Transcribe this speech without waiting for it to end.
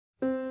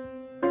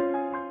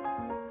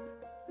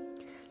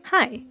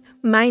Hi,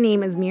 my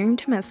name is Miriam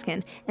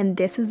Temeskin, and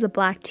this is the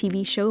Black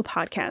TV Show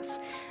podcast.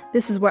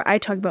 This is where I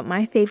talk about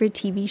my favorite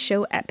TV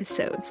show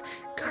episodes,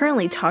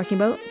 currently talking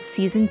about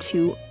Season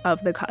 2 of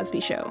The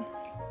Cosby Show.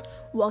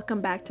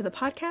 Welcome back to the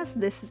podcast.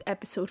 This is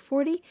episode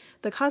 40,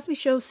 The Cosby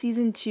Show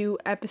Season 2,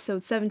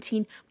 episode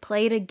 17,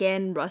 Play It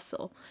Again,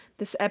 Russell.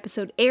 This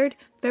episode aired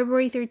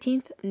February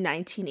 13th,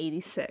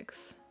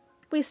 1986.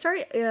 We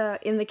start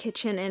in the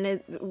kitchen,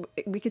 and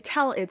we could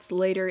tell it's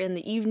later in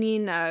the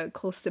evening,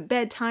 close to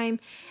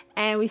bedtime,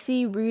 and we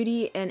see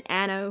Rudy and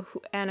Anna.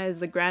 Anna is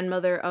the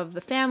grandmother of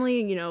the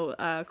family,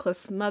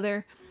 Cliff's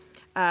mother.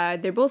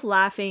 They're both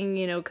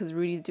laughing, because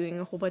Rudy's doing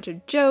a whole bunch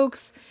of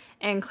jokes,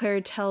 and Claire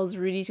tells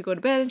Rudy to go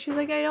to bed, and she's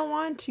like, I don't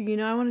want to,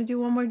 I want to do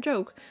one more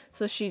joke.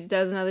 So she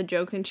does another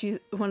joke, and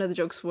one of the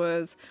jokes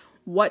was,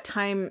 what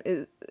time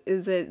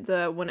is it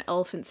when an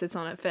elephant sits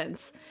on a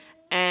fence?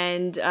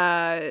 And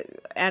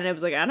Anna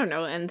was like, I don't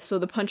know. And so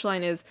the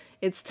punchline is,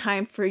 it's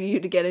time for you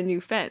to get a new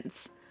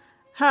fence.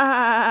 Ha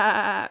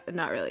ha ha.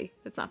 Not really.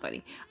 It's not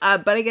funny.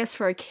 But I guess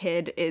for a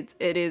kid, it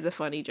is a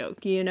funny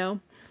joke,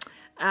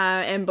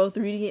 And both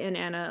Rudy and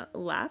Anna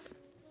laugh.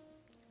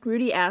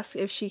 Rudy asks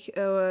if she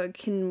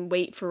can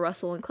wait for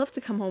Russell and Cliff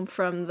to come home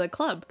from the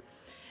club.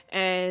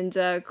 And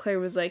Claire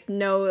was like,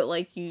 no,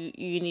 like, you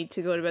need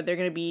to go to bed. They're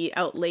going to be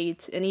out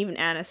late. And even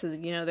Anna says,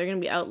 they're going to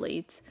be out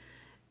late.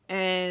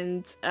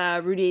 And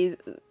Rudy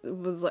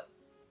was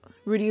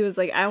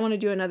like, I want to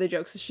do another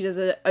joke. So she does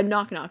a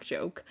knock-knock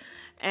joke.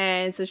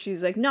 And so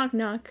she's like, knock,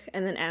 knock.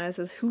 And then Anna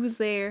says, who's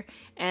there?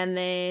 And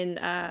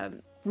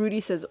then Rudy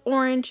says,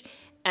 orange.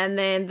 And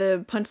then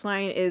the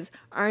punchline is,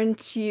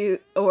 aren't you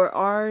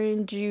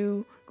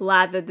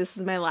glad that this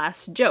is my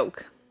last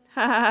joke?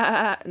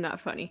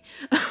 Not funny.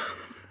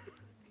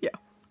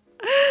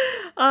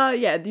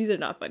 Yeah, these are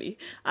not funny.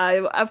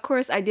 Of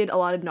course, I did a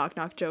lot of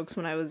knock-knock jokes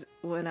when I was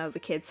a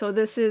kid. So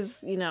this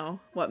is,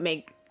 what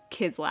make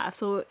kids laugh.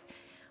 So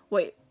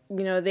what,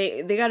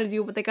 they got to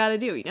do what they got to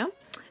do,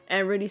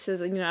 And Rudy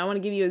says, I want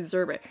to give you a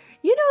Zerbert.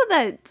 You know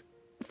that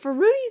for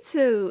Rudy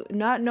to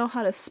not know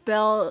how to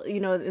spell,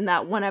 in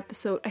that one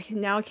episode, I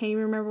can't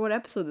even remember what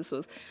episode this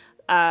was.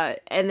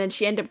 And then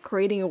she ended up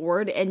creating a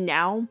word, and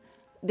now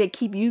they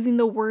keep using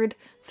the word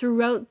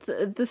throughout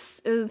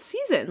this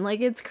season.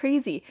 Like, it's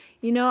crazy.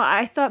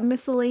 I thought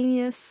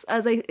miscellaneous,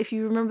 if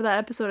you remember that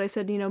episode, I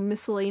said,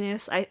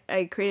 miscellaneous. I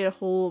created a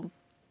whole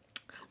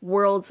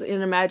worlds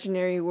in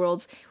imaginary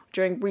worlds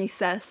during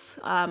recess,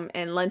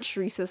 and lunch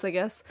recess, I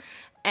guess.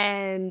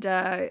 And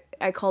I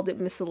called it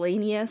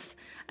miscellaneous.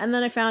 And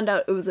then I found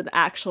out it was an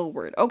actual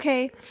word.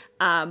 Okay.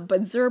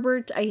 But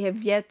Zerbert, I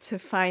have yet to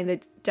find the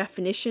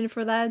definition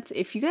for that.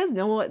 If you guys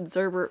know what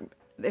Zerbert,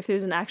 if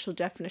there's an actual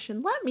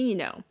definition, let me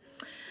know.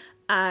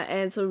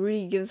 And so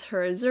Rudy gives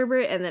her a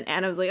Zerbert, and then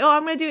Anna was like, oh,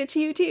 I'm going to do it to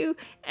you too.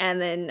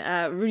 And then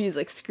Rudy's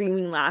like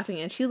screaming, laughing,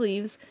 and she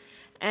leaves.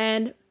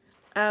 And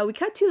we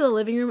cut to the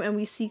living room, and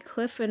we see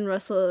Cliff and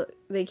Russell,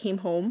 they came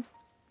home.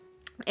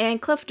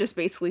 And Cliff just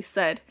basically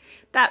said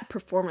that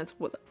performance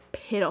was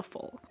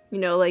pitiful. He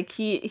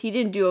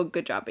didn't do a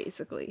good job,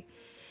 basically.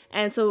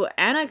 And so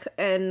Anna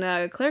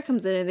and Claire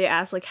comes in, and they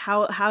ask, like,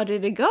 how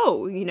did it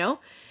go,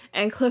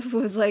 And Cliff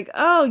was like,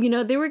 oh,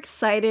 they were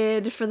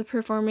excited for the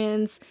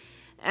performance.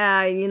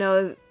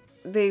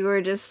 They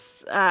were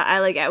just,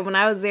 when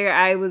I was there,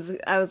 I was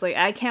like,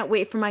 I can't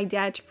wait for my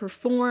dad to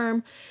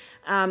perform.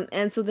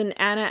 And so then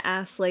Anna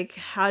asked, like,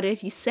 how did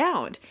he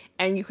sound?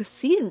 And you could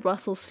see in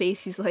Russell's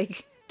face, he's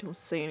like, don't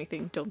say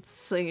anything, don't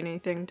say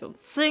anything, don't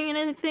say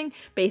anything.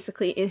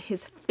 Basically, in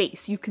his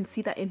face. You can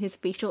see that in his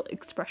facial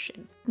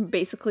expression.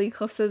 Basically,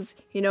 Cliff says,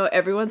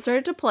 everyone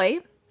started to play.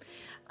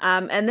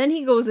 And then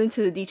he goes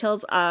into the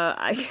details.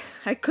 I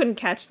couldn't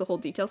catch the whole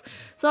details.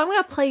 So I'm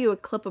going to play you a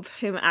clip of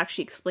him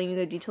actually explaining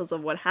the details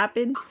of what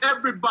happened.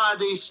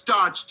 Everybody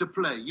starts to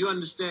play. You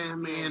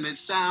understand me? And it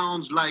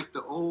sounds like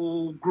the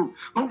old group.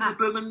 And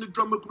the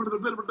drummer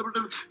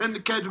and the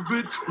cat and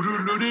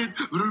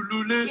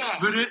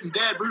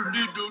dad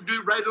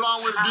right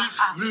along with it.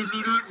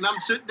 And I'm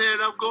sitting there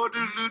and I'm going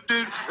and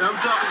I'm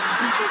talking to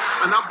people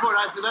and I'm putting,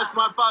 I said, that's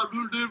my father.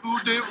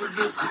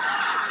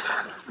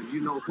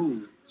 You know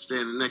who?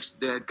 Standing next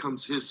to Dad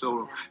comes his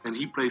solo, and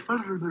he plays. And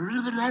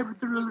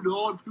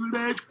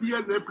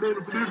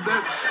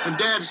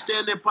Dad is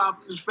standing there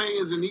popping his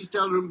fingers, and he's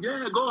telling him,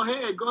 yeah, go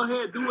ahead,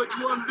 do what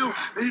you want to do.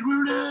 And he's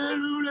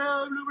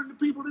the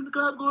people in the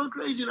club going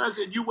crazy. And I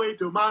said, you wait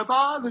till my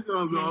father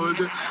comes over. And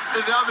the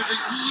other said,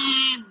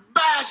 yee,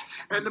 bash.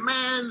 And the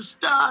man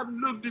stopped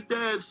and looked at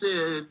Dad and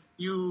said,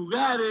 you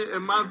got it.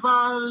 And my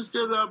father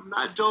stood up, and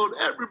I told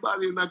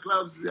everybody in the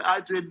club,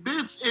 I said,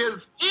 this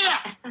is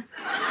it.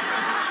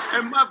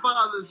 And my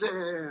father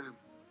said,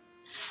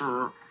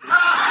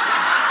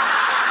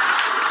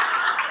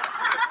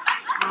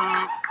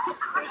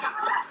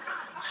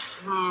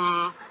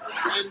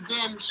 and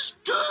then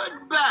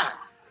stood back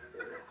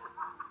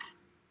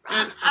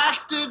and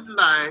acted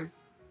like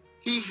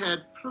he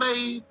had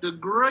played the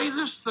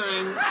greatest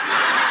thing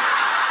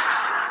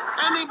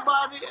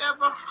anybody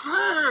ever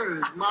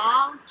heard,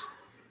 Mom.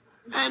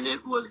 And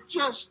it was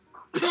just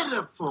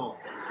pitiful.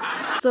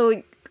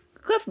 So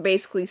Cliff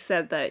basically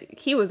said that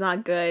he was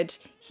not good.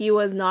 He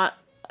was not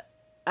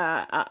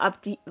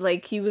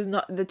he was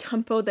not, the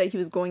tempo that he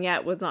was going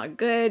at was not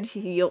good.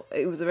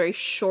 It was a very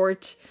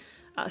short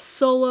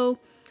solo,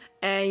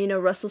 and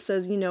Russell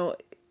says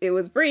it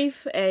was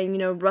brief,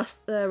 and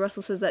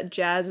Russell says that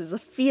jazz is a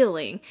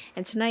feeling,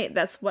 and tonight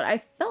that's what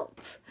I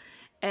felt.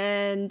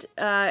 And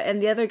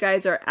the other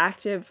guys are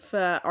active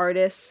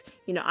artists.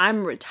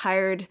 I'm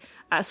retired.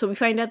 So we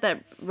find out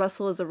that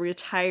Russell is a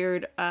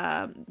retired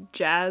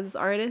jazz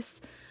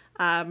artist.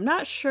 I'm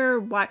not sure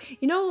why.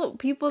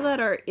 People that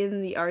are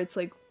in the arts,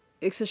 like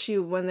especially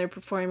when they're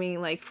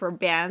performing like for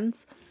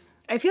bands,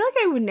 I feel like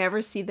I would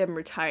never see them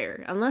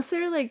retire unless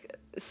they're like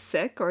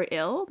sick or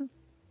ill.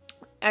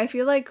 I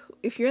feel like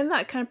if you're in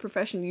that kind of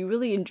profession, you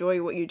really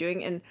enjoy what you're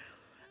doing, and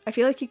I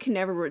feel like you can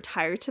never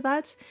retire to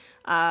that.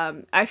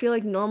 I feel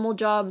like normal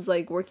jobs,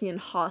 like working in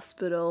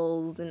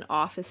hospitals and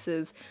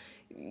offices,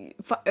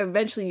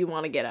 eventually you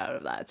want to get out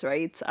of that,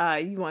 right?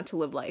 You want to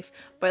live life,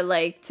 but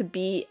like to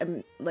be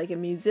a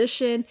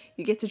musician,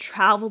 you get to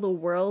travel the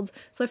world.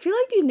 So I feel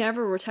like you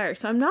never retire.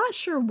 So I'm not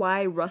sure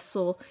why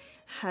Russell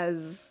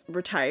has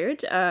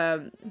retired.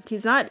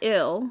 He's not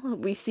ill.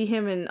 We see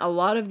him in a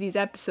lot of these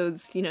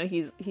episodes.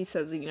 He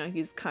says he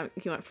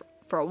went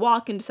for a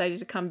walk and decided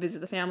to come visit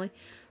the family.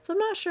 So I'm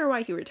not sure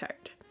why he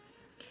retired.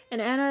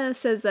 And Anna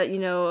says that,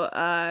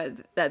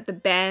 that the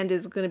band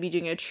is going to be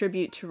doing a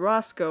tribute to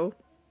Roscoe,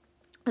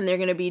 and they're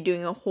going to be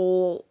doing a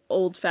whole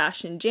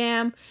old-fashioned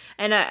jam.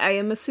 And I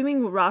am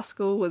assuming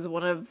Roscoe was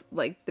one of,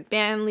 like, the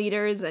band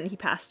leaders, and he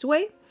passed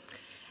away.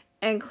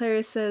 And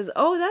Claire says,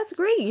 oh, that's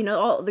great.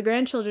 All the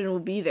grandchildren will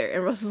be there.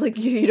 And Russell's like,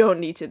 you don't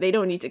need to. They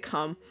don't need to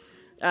come.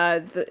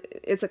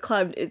 It's a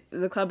club.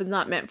 The club is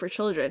not meant for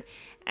children.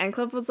 And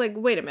Cliff was like,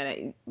 wait a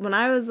minute. When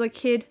I was a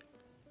kid,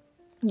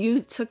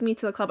 you took me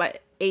to the club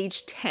at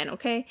age 10,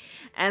 okay?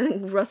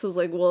 And Russell was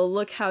like, well,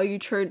 look how you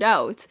turned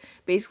out.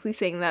 Basically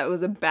saying that it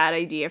was a bad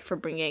idea for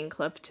bringing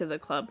Cliff to the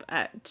club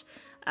at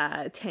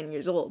 10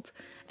 years old.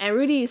 And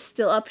Rudy is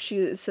still up.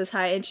 She says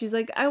hi, and she's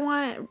like, I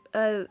want,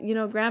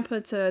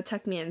 Grandpa to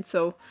tuck me in.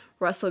 So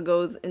Russell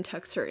goes and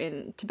tucks her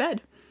into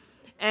bed.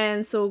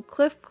 And so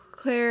Cliff,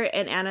 Claire,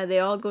 and Anna, they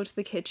all go to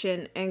the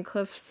kitchen, and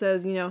Cliff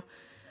says,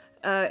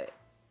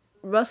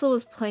 Russell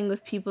was playing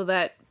with people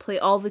that play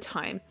all the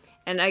time.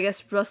 And I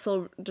guess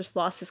Russell just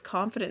lost his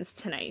confidence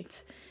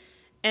tonight.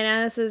 And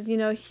Anna says,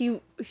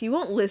 he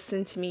won't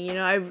listen to me.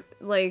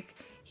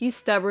 He's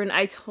stubborn.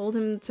 I told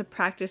him to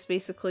practice,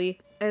 basically.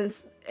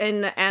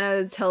 And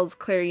Anna tells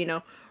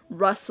Claire,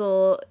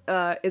 Russell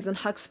isn't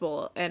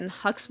Huxtable, and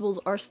Huxtables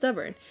are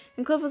stubborn.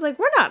 And Cliff was like,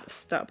 we're not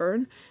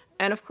stubborn.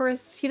 And of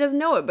course, he doesn't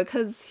know it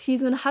because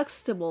he's in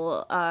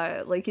Huxtable,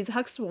 he's a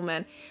Huxtable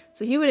man.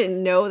 So he wouldn't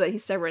know that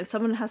he's stubborn.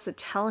 Someone has to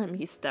tell him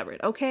he's stubborn,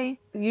 okay?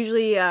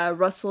 Usually,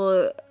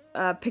 Russell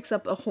picks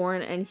up a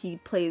horn and he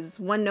plays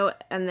one note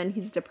and then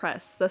he's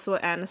depressed. That's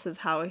what Anna says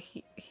how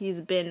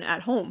he's been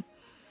at home.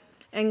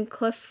 And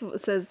Cliff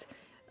says,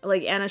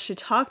 Anna should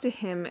talk to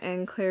him,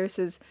 and Claire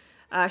says,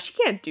 she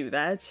can't do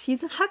that.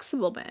 He's a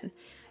Huxtable man.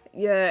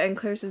 Yeah, and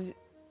Claire says,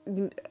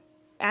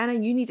 Anna,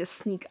 you need to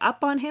sneak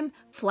up on him,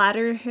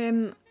 flatter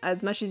him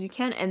as much as you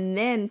can, and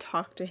then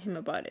talk to him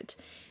about it.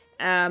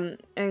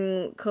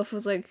 And Cliff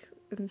was like,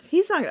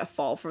 he's not gonna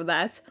fall for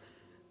that.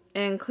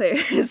 And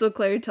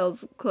Claire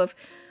tells Cliff,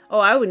 oh,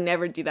 I would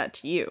never do that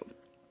to you.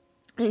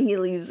 And he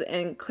leaves,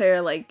 and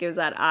Claire, gives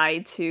that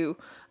eye to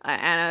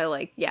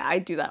Anna, yeah, I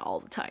do that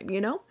all the time,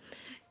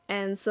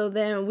 And so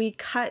then we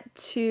cut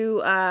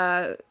to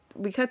Anna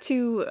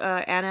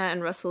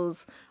and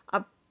Russell's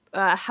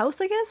house,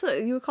 I guess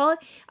you would call it.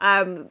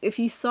 If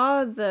you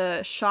saw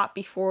the shot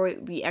before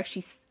we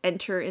actually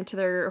enter into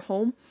their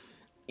home,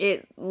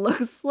 it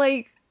looks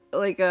like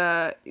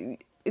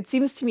it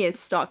seems to me it's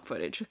stock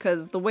footage,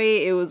 because the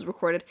way it was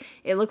recorded,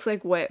 it looks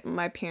like what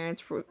my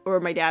parents or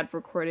my dad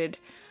recorded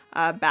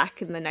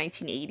back in the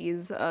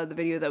 1980s, the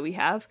video that we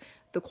have,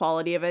 the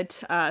quality of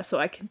it. So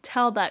I can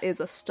tell that is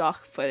a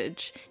stock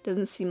footage. It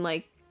doesn't seem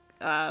like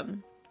the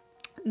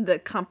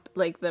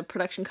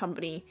production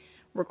company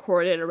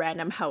recorded a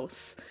random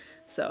house.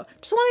 So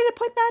just wanted to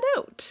point that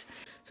out.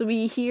 So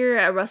we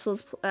hear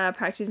Russell's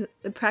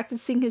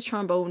practicing his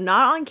trombone,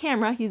 not on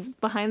camera. He's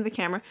behind the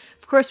camera.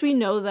 Of course, we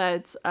know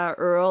that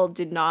Earl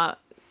did not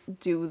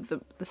do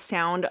the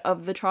sound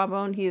of the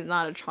trombone. He is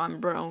not a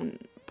trombone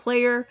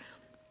player.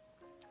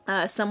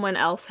 Someone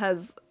else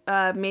has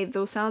made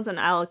those sounds, and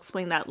I'll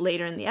explain that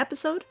later in the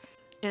episode.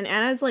 And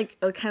Anna's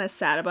kind of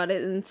sad about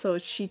it, and so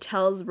she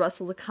tells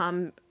Russell to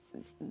come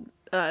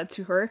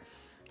to her,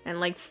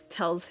 and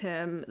tells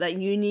him that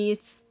you need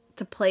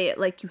to play it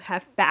like you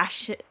have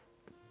passion.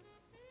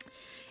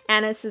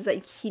 Anna says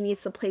that he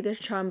needs to play the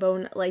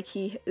trombone like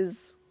he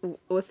is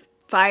with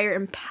fire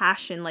and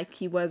passion, like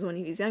he was when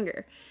he was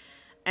younger.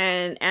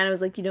 And Anna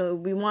was like,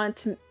 we want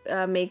to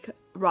make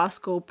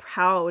Roscoe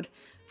proud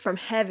from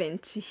heaven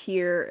to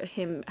hear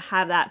him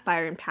have that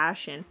fire and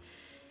passion.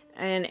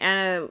 And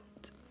Anna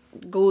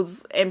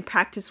goes and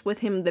practice with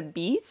him the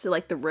beats,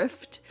 the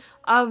riff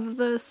of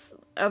the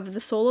of the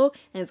solo,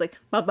 and it's like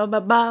ba ba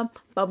ba ba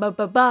ba ba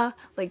ba ba.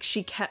 Like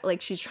she's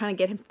trying to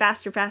get him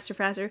faster, faster,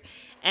 faster,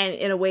 and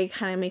in a way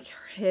kind of make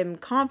him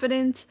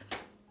confident.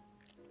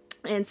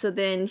 And so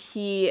then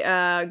he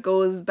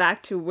goes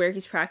back to where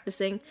he's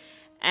practicing,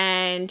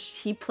 and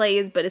he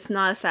plays, but it's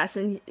not as fast.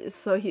 And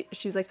so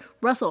she's like,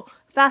 Russell,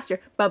 faster,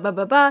 ba ba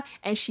ba ba,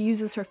 and she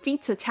uses her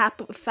feet to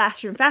tap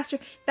faster and faster,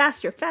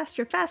 faster,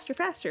 faster, faster,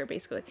 faster,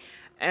 basically.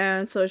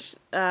 And so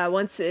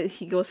once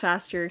he goes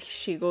faster,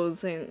 she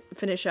goes and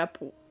finish up.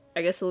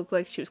 I guess it looked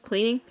like she was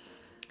cleaning,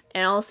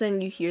 and all of a sudden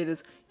you hear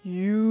this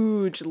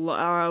huge,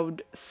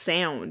 loud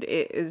sound.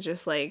 It is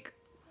just like,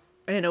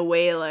 in a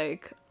way,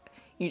 like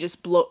you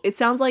just blow. It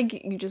sounds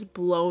like you just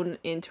blown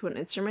into an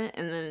instrument,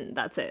 and then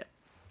that's it.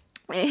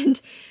 And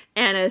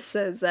Anna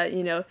says that,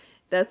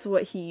 that's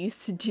what he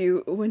used to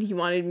do when he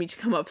wanted me to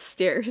come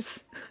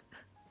upstairs.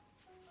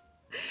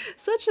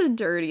 Such a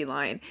dirty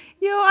line.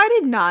 I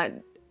did not.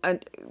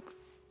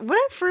 When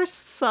I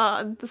first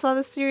saw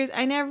this series,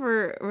 I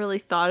never really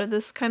thought of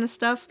this kind of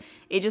stuff.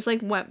 It just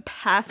like went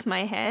past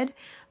my head.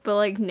 But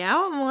like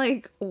now I'm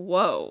like,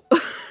 whoa.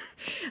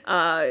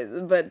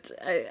 But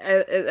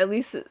at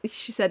least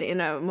she said it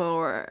in a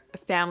more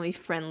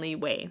family-friendly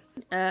way.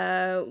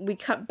 We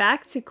cut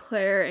back to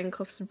Claire and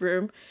Cliff's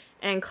room,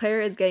 and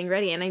Claire is getting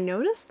ready. And I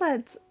noticed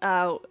that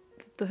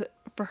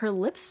for her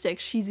lipstick,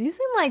 she's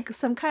using like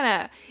some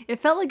kind of, it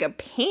felt like a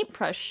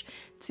paintbrush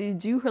to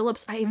do her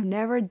lips. I've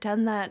never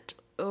done that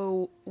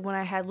when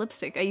I had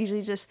lipstick. I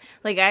usually just,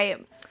 like,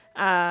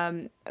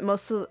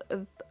 most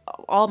of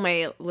all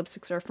my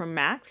lipsticks are from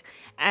MAC,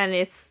 and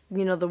it's,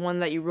 the one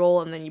that you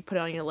roll and then you put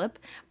it on your lip.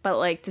 But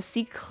like, to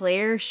see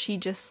Claire, she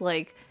just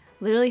like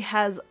literally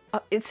has,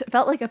 it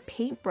felt like a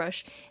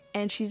paintbrush,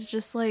 and she's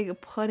just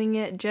like putting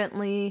it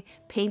gently,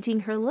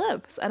 painting her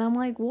lips. And I'm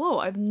like, whoa,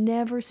 I've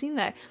never seen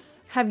that.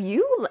 Have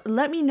you?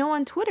 Let me know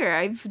on Twitter.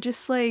 I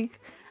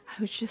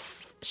was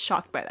just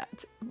shocked by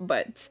that.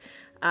 But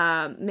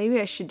maybe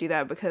I should do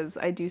that, because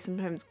I do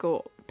sometimes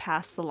go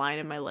past the line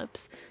in my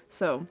lips.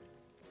 So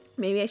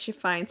maybe I should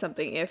find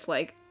something. If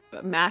like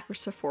MAC or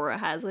Sephora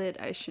has it,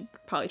 I should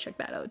probably check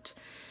that out.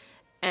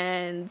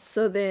 And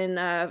so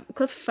then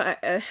Cliff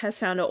has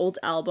found an old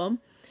album,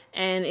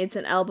 and it's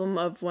an album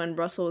of when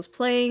Russell was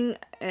playing,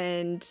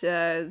 and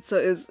so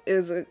it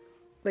was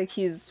like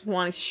he's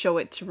wanting to show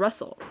it to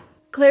Russell.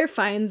 Claire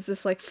finds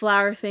this like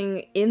flower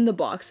thing in the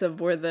box of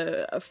where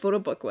the photo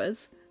book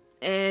was,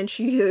 and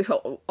she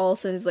all of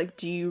a sudden is like,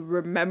 do you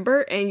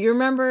remember? And you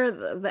remember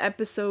the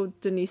episode,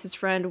 Denise's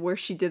friend, where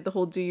she did the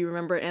whole do you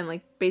remember, and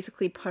like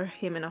basically put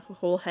him in a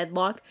whole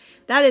headlock?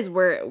 That is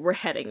where we're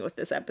heading with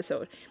this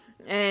episode.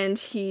 And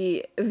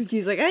he's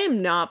like, I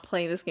am not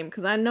playing this game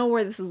because I know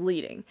where this is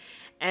leading.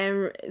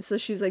 And so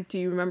she's like, do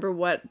you remember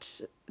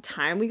what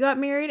time we got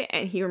married?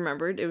 And he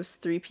remembered. It was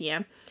 3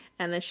 p.m.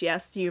 And then she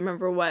asked, do you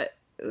remember what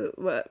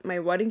my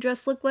wedding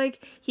dress looked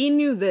like? He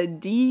knew the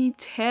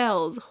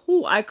details.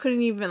 I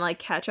couldn't even like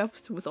catch up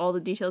with all the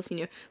details he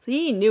knew. So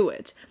he knew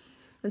it.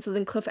 And so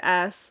then Cliff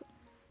asks,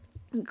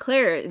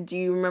 Claire, do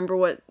you remember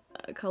what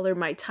color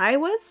my tie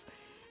was?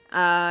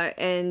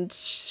 And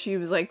she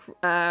was like,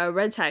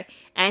 red tie.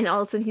 And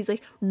all of a sudden he's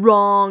like,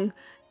 wrong.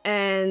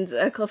 And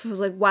Cliff was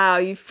like, wow,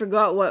 you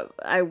forgot what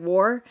I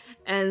wore.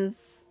 And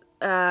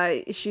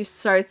she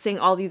started saying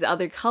all these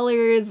other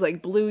colors,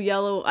 like blue,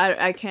 yellow,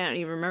 I can't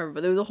even remember,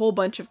 but there was a whole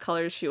bunch of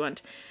colors she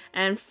went.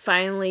 And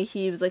finally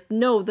he was like,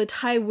 no, the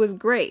tie was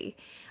gray.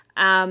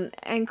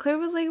 And Claire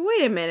was like,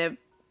 wait a minute,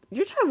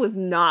 your tie was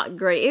not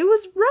gray, it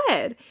was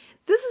red.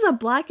 This is a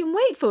black and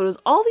white photos.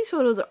 All these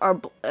photos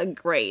are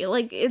gray.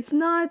 Like, it's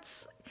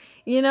not,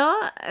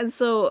 And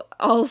so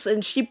all of a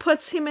sudden she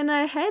puts him in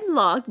a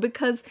headlock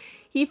because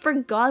he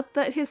forgot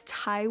that his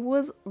tie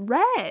was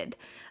red.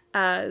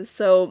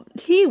 So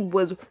he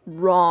was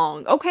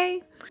wrong,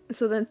 okay?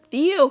 So then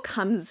Theo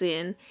comes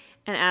in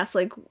and asks,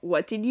 like,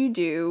 what did you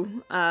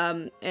do?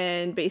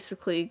 And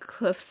basically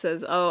Cliff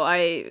says, oh,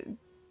 I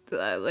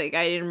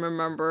didn't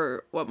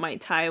remember what my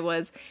tie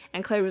was.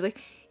 And Claire was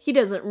like, he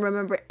doesn't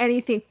remember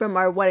anything from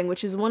our wedding,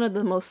 which is one of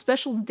the most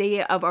special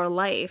days of our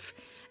life.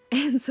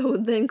 And so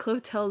then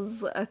Cliff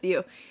tells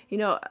Theo,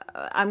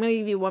 I'm going to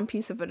give you one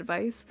piece of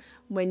advice.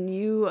 When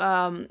you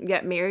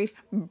get married,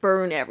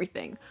 burn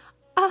everything.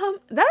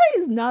 That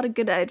is not a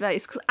good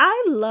advice, because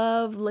I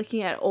love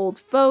looking at old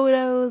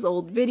photos,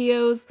 old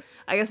videos.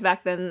 I guess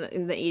back then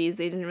in the 80s,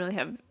 they didn't really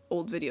have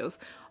old videos,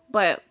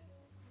 but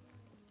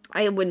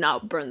I would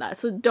not burn that.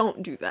 So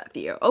don't do that,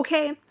 Theo,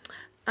 okay?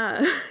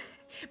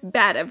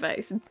 Bad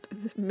advice,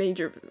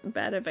 major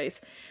bad advice.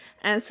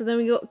 And so then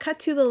we cut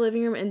to the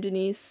living room, and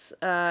Denise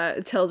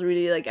tells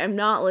Rudy, like, I'm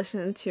not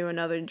listening to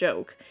another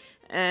joke.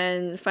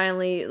 And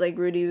finally, like,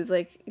 Rudy was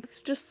like,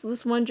 just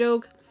this one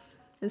joke.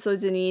 And so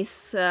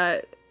Denise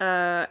was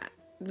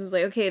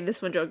like, okay,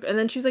 this one joke. And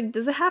then she was like,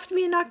 does it have to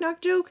be a knock-knock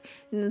joke?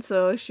 And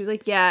so she was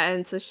like, yeah.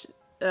 And so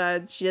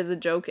she does a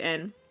joke,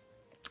 and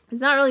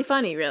it's not really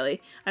funny,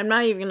 really. I'm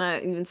not even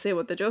gonna say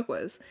what the joke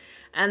was.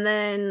 And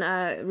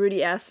then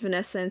Rudy asked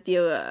Vanessa and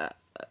Theo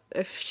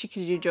if she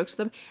could do jokes with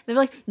them. And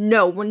they're like,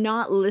 no, we're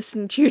not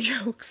listening to your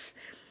jokes.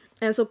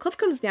 And so Cliff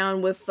comes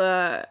down with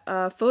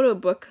a photo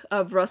book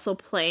of Russell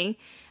playing,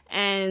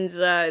 and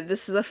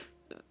this is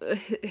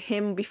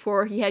him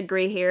before he had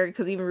gray hair,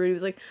 because even Rudy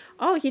was like,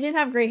 oh, he didn't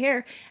have gray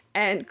hair.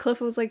 And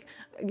Cliff was like,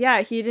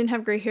 yeah, he didn't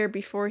have gray hair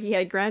before he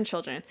had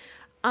grandchildren.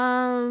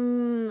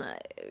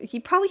 He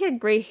probably had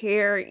gray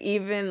hair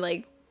even,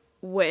 like,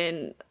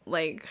 when,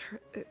 like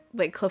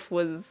Cliff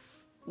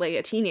was, like,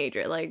 a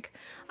teenager. Like,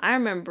 I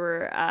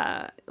remember,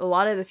 a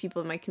lot of the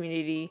people in my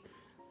community,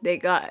 they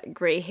got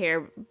gray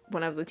hair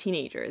when I was a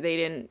teenager. They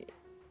didn't,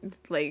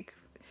 like,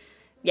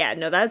 yeah,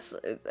 no,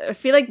 I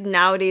feel like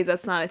nowadays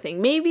that's not a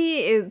thing. Maybe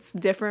it's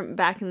different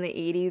back in the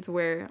 80s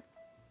where,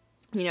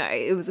 you know,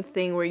 it was a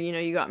thing where, you know,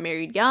 you got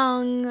married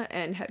young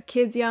and had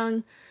kids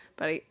young,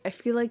 but I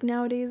feel like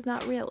nowadays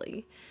not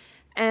really.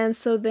 And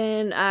so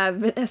then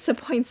Vanessa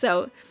points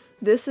out,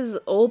 this is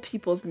old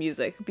people's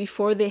music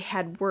before they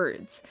had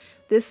words.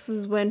 This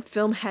was when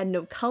film had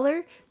no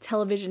color,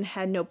 television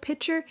had no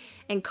picture,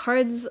 and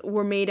cards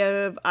were made out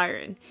of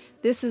iron.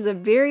 This is a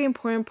very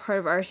important part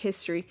of our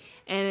history,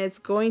 and it's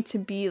going to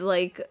be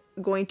like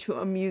going to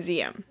a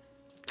museum.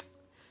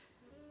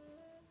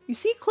 You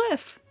see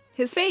Cliff,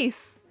 his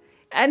face,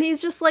 and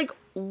he's just like,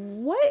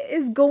 what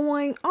is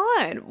going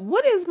on?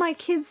 What is my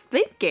kids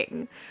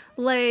thinking?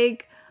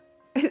 Like,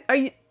 are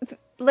you,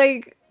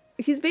 like,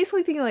 he's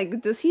basically thinking,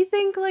 like, does he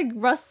think, like,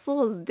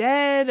 Russell is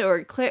dead,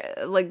 or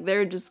like,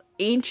 they're just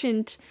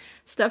ancient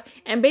stuff?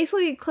 And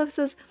basically Cliff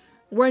says,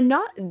 we're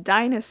not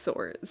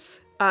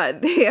dinosaurs.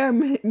 They are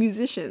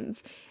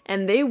musicians,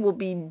 and they will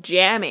be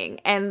jamming.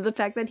 And the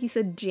fact that he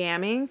said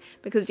jamming,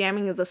 because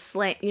jamming is a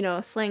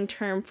slang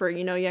term for,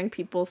 you know, young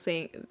people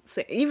saying,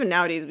 even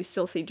nowadays we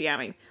still say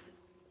jamming.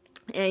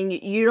 And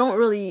you don't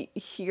really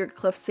hear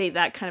Cliff say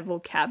that kind of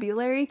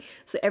vocabulary.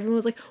 So everyone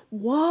was like,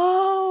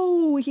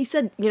 whoa! He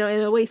said, you know,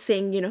 in a way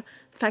saying, you know,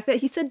 the fact that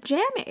he said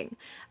jamming.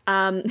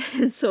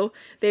 And so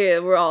they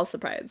were all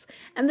surprised.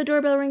 And the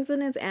doorbell rings,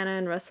 and it's Anna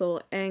and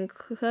Russell. And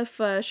Cliff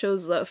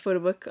shows the photo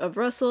book of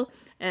Russell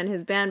and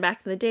his band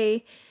back in the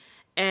day.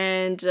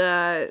 And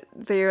and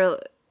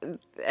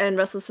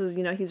Russell says,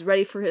 you know, he's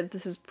ready for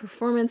his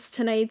performance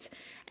tonight.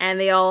 And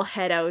they all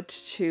head out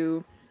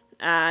to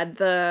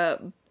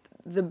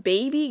the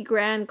Baby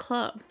Grand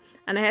Club.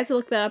 And I had to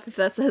look that up if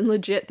that's a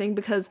legit thing,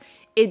 because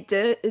it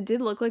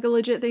did look like a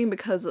legit thing,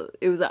 because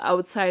it was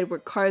outside where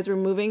cars were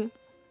moving.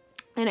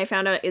 And I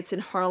found out it's in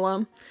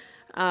Harlem.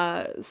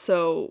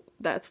 So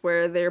that's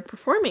where they're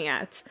performing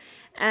at.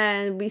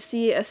 And we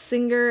see a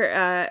singer,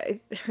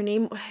 her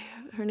name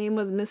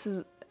was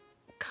Mrs.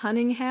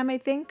 Cunningham, I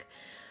think.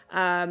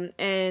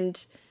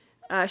 And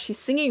she's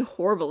singing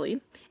horribly.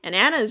 And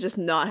Anna is just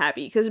not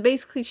happy, because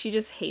basically she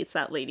just hates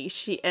that lady.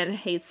 And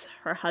hates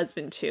her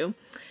husband too.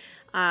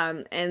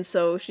 And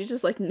so she's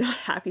just, like, not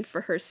happy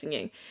for her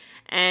singing.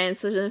 And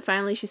so then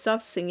finally she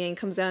stops singing,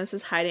 comes down and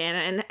says hi to Anna,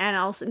 and Anna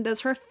Allison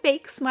does her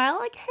fake smile,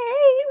 like,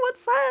 hey,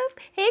 what's up?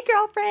 Hey,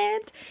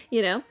 girlfriend.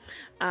 You know,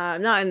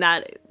 not in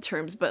that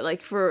terms, but,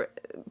 like, for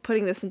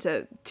putting this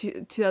into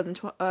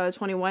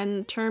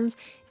 2021 terms,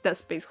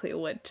 that's basically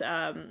what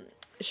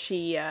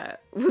she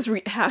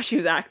how she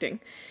was acting.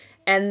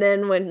 And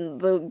then when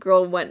the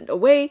girl went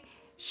away,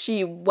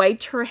 she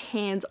wiped her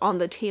hands on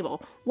the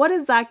table. What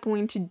is that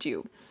going to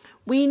do?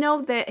 We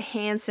know that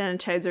hand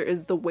sanitizer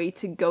is the way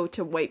to go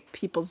to wipe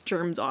people's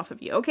germs off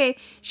of you. Okay,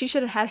 she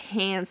should have had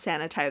hand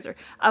sanitizer.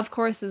 Of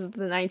course, this is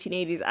the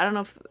 1980s. I don't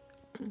know if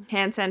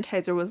hand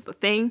sanitizer was the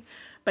thing,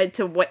 but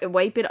to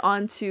wipe it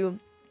onto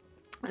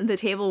the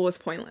table was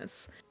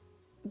pointless.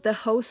 The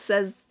host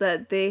says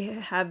that they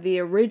have the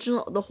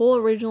whole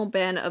original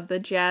band of the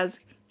Jazz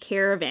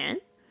Caravan.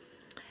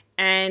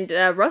 And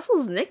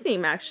Russell's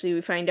nickname, actually,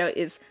 we find out,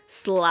 is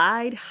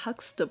Slide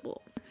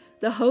Huxtable.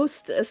 The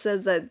host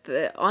says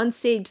that on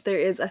stage there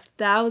is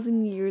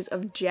 1,000 years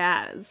of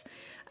jazz.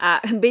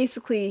 And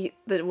basically,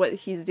 what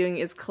he's doing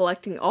is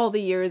collecting all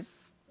the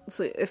years.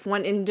 So if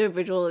one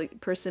individual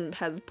person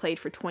has played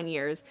for 20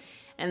 years,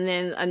 and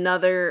then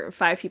another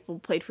 5 people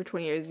played for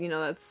 20 years, you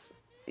know, that's,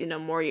 you know,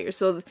 more years.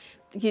 So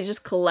he's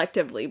just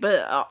collectively.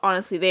 But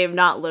honestly, they have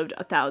not lived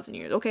 1,000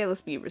 years. Okay,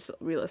 let's be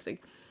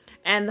realistic.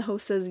 And the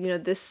host says, you know,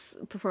 this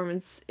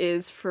performance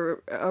is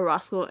for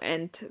Roscoe,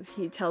 and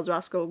he tells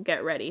Roscoe,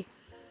 get ready.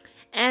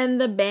 And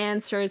the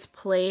band starts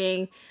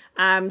playing.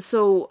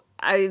 So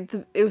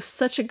it was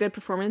such a good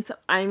performance.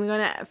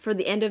 For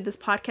the end of this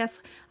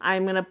podcast,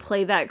 I'm gonna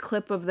play that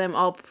clip of them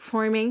all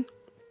performing,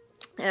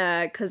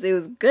 because it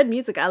was good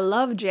music. I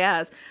love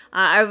jazz.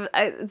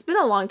 It's been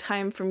a long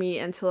time for me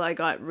until I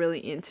got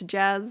really into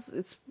jazz.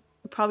 It's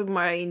probably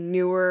my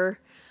newer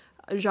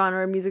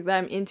genre of music that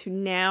I'm into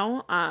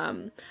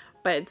now.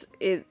 But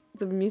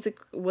the music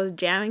was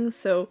jamming,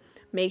 so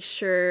make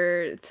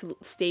sure to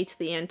stay to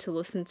the end to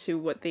listen to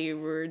what they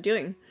were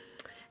doing.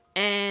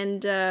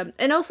 And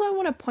also I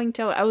want to point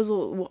out,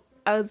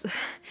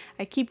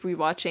 I keep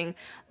rewatching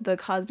the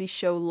Cosby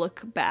Show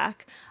Look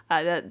Back.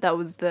 That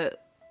was the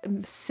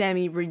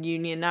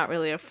semi-reunion, not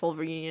really a full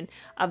reunion,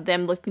 of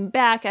them looking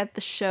back at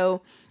the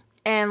show.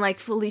 And like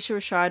Felicia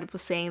Rashad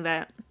was saying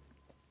that,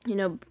 you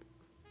know,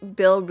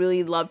 Bill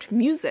really loved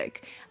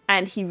music.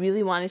 and he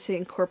really wanted to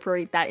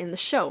incorporate that in the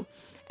show.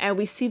 And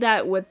we see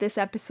that with this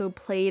episode,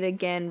 Play It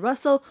Again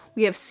Russell.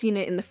 We have seen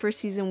it in the first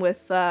season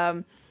with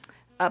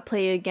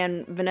Play It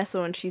Again Vanessa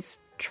when she's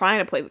trying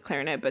to play the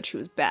clarinet, but she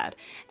was bad.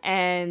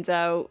 And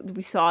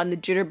we saw in the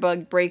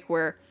Jitterbug break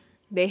where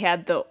they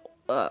had the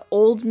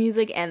old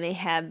music and they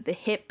had the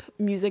hip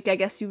music, I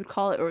guess you would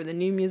call it, or the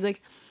new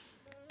music.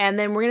 And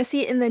then we're going to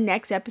see it in the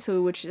next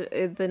episode, which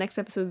the next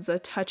episode is A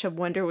Touch of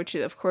Wonder, which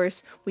of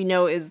course we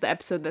know is the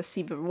episode that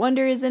Steve of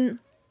Wonder is in.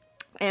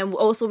 And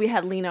also we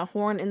had Lena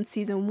Horne in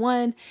season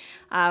 1.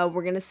 We're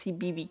going to see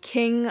B.B.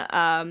 King,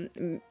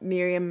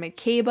 Miriam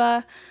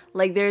Makeba.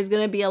 Like, there's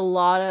going to be a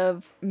lot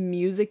of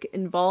music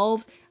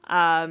involved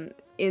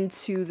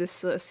into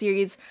this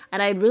series.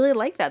 And I really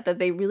like that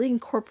they really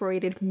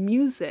incorporated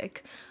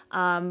music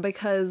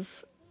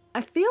because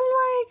I feel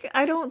like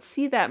I don't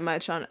see that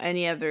much on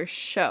any other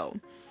show.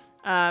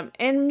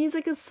 And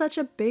music is such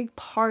a big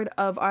part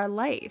of our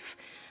life.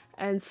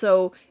 And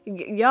so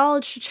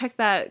y'all should check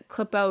that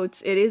clip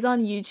out. It is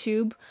on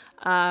YouTube.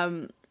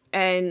 And,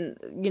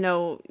 you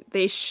know,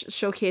 they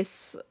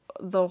showcase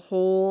the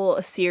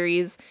whole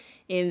series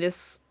in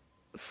this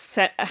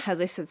set, as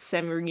I said,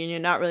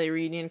 semi-reunion. Not really a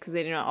reunion because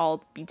they did not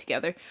all be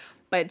together.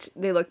 But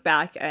they look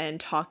back and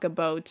talk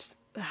about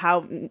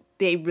how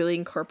they really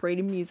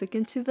incorporated music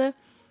into the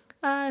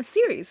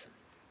series.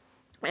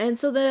 And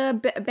so the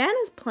band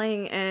is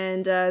playing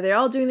and they're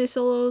all doing their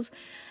solos.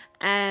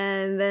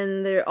 And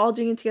then they're all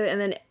doing it together,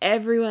 and then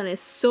everyone is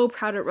so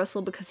proud of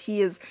Russell because he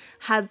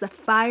has the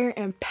fire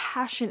and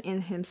passion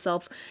in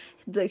himself,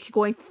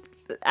 going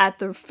at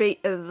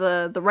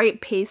the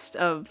right pace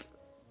of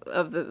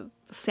the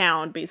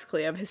sound,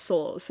 basically, of his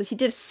solos. So he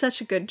did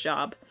such a good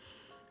job.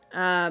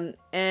 And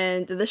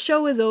the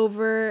show is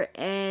over,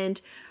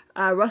 and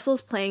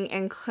Russell's playing,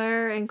 and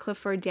Claire and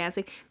Cliff are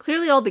dancing.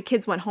 Clearly, all the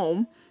kids went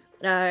home.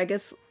 I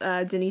guess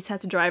Denise had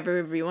to drive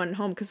everyone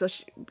home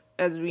because,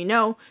 as we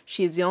know,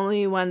 she's the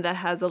only one that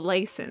has a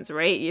license,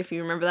 right? If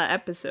you remember that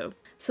episode.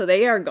 So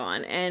they are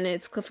gone, and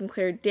it's Cliff and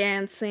Claire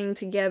dancing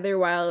together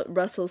while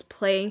Russell's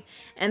playing,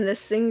 and the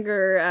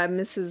singer,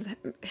 Mrs.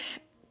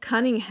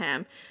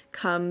 Cunningham,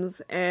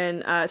 comes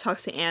and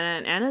talks to Anna,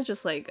 and Anna's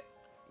just like,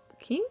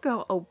 can you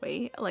go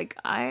away? Like,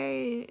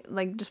 I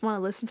just want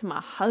to listen to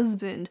my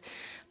husband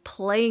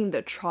playing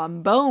the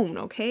trombone,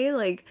 okay?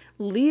 Like,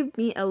 leave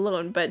me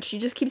alone. But she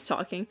just keeps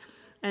talking,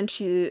 and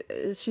she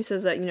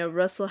says that, you know,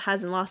 Russell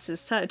hasn't lost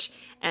his touch,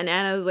 and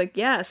Anna was like,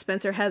 yeah,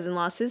 Spencer hasn't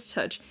lost his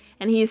touch,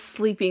 and he's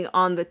sleeping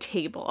on the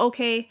table,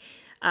 okay?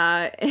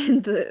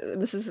 And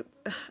Mrs.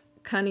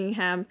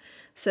 Cunningham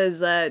says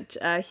that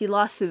he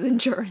lost his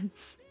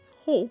endurance.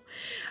 Oh.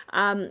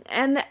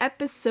 And the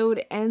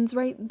episode ends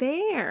right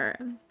there.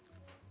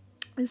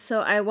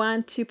 So I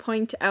want to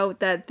point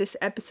out that this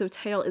episode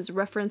title is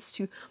reference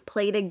to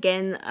Play It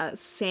Again,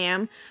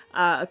 Sam,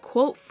 a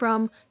quote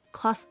from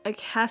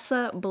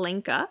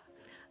Casablanca.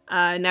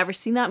 Never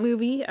seen that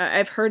movie.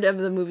 I've heard of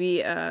the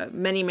movie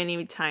many,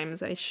 many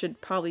times. I should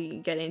probably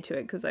get into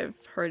it because I've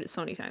heard it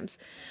so many times.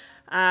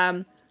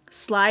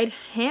 Slide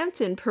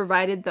Hampton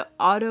provided the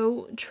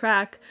auto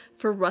track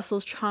for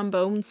Russell's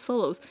trombone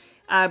solos.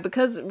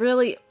 Because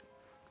really,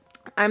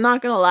 I'm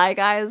not gonna lie,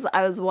 guys,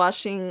 I was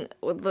watching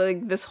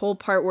this whole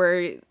part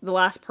the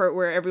last part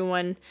where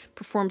everyone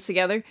performs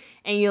together,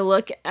 and you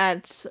look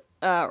at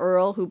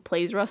Earl, who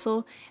plays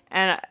Russell,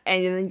 and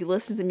then you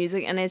listen to the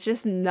music, and it's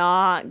just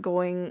not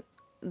going,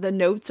 the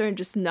notes are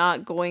just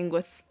not going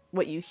with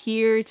what you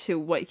hear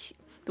to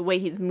the way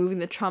he's moving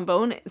the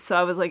trombone. So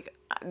I was like,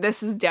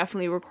 this is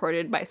definitely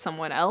recorded by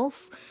someone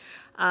else.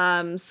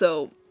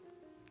 So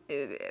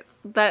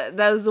that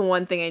was the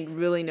one thing I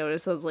really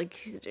noticed. I was like,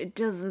 it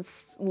doesn't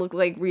look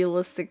like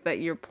realistic that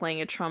you're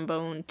playing a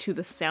trombone to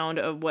the sound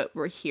of what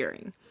we're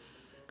hearing.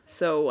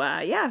 So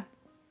yeah,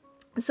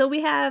 so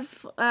we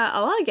have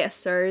a lot of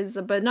guest stars,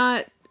 but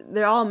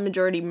they're all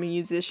majority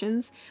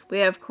musicians. We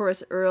have, of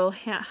course, Earl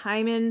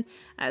Hyman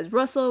as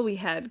Russell. We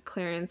had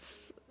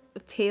Clarence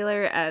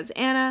Taylor as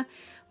Anna.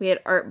 We had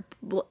Art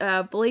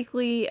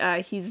Blakely.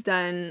 He's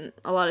done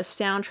a lot of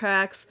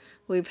soundtracks.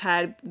 We've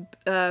had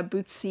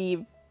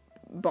Bootsy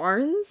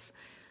Barnes.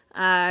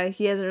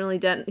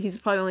 He's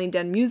probably only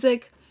done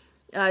music.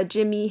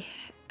 Jimmy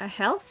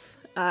Health.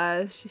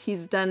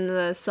 He's done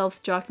the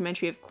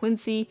self-documentary of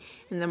Quincy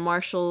and the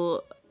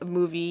Marshall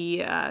movie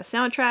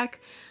soundtrack.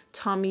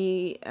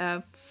 Tommy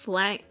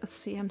Let's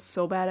see, I'm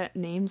so bad at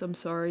names, I'm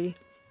sorry.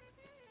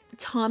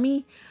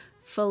 Tommy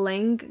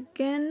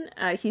Flanagan,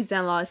 he's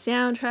done a lot of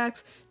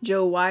soundtracks.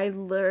 Joe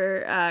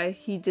Weidler,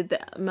 he did the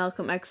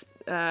Malcolm X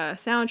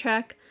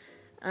soundtrack.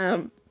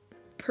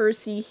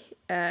 Percy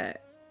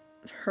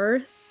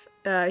Hirth,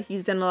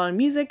 he's done a lot of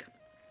music.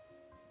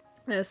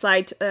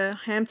 Slide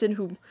Hampton,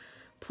 who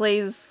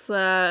plays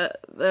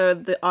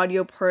the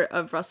audio part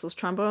of Russell's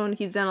trombone,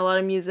 he's done a lot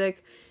of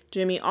music.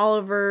 Jimmy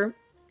Oliver,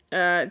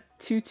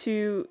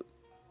 T2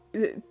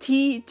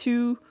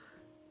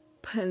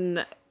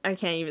 I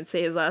can't even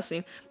say his last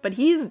name, but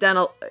he's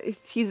done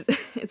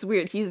it's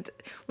weird.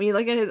 When you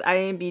look at his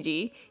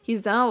IMDb,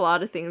 he's done a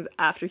lot of things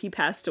after he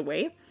passed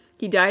away.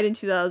 He died in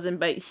 2000,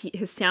 but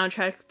his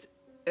soundtrack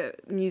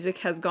music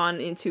has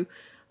gone into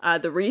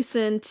the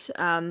recent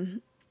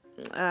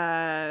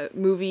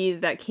movie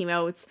that came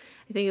out,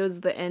 I think it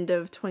was the end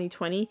of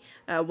 2020,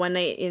 One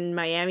Night in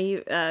Miami,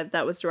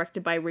 that was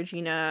directed by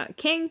Regina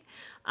King.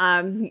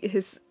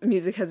 His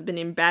music has been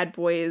in Bad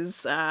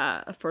Boys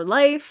for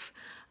Life.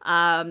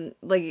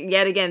 Like,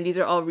 yet again, these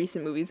are all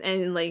recent movies,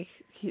 and like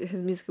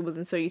his music was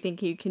in So You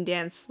Think You Can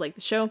Dance, like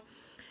the show.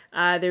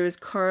 There was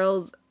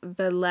Carl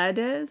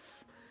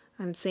Valadez.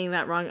 I'm saying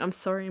that wrong. I'm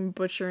sorry, I'm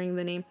butchering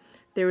the name.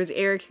 There was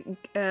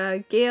Eric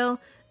Gale,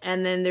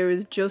 and then there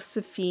was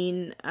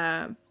Josephine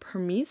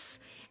Permis.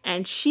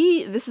 And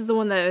this is the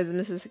one that is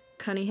Mrs.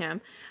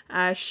 Cunningham.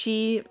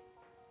 She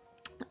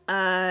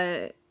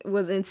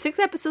was in 6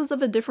 episodes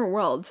of A Different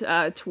World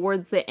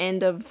towards the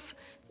end of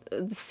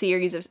the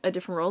series of A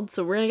Different World.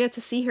 So we're going to get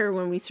to see her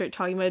when we start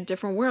talking about A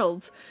Different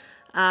World.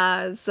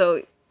 I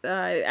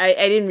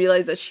didn't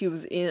realize that she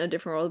was in A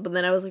Different World, but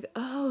then I was like,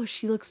 oh,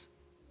 she looks,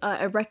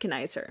 I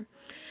recognize her.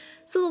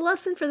 So the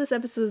lesson for this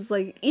episode is,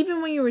 like,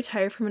 even when you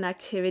retire from an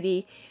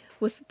activity,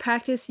 with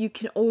practice, you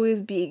can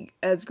always be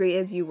as great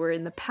as you were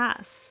in the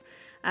past.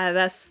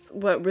 That's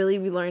what really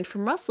we learned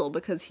from Russell,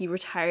 because he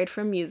retired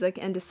from music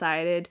and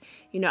decided,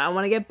 I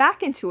want to get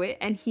back into it.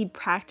 And he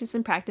practiced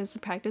and practiced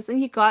and practiced, and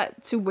he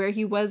got to where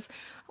he was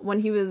when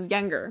he was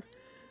younger.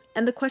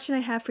 And the question I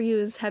have for you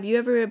is, have you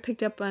ever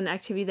picked up an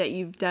activity that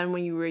you've done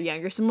when you were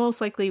younger? So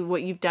most likely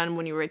what you've done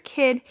when you were a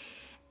kid.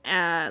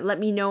 Let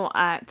me know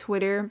at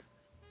Twitter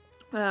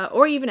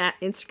or even at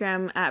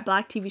Instagram at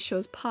Black TV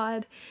Shows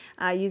Pod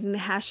using the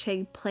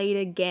hashtag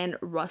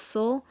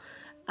PlayItAgainRussell.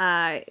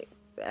 I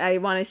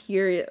want to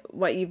hear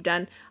what you've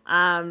done.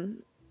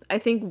 I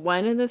think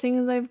one of the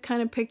things I've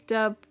kind of picked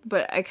up,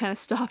 but I kind of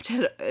stopped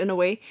it in a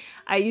way.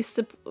 I used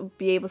to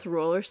be able to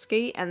roller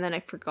skate, and then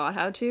I forgot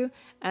how to.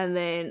 And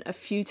then a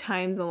few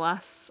times in the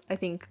last, I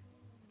think,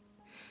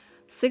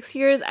 6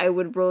 years, I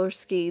would roller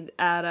skate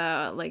at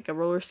a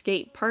roller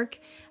skate park.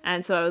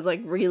 And so I was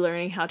like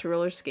relearning how to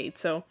roller skate.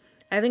 So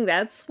I think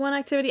that's one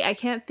activity. I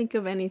can't think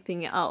of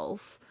anything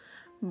else.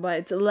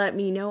 But let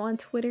me know on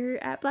Twitter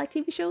at Black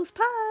TV Shows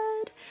Pod.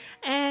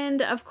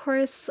 And of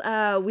course,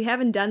 we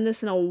haven't done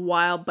this in a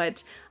while,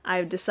 but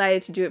I've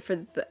decided to do it for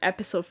the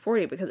episode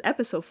 40, because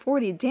episode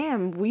 40,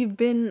 damn, we've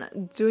been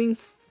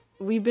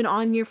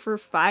on here for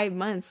 5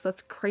 months.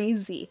 That's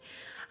crazy.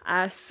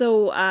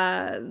 So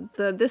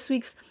this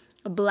week's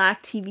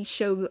Black TV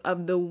show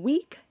of the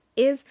week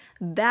is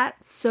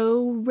That's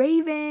So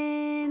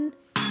Raven.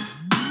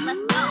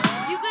 Let's go.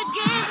 You could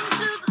gaze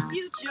into the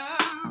future.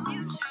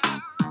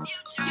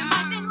 You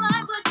might think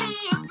life would be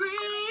a breeze.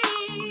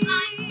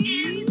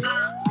 See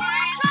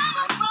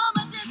travel from a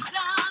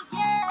distance,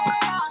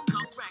 yeah.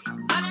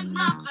 But it's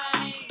not that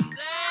easy.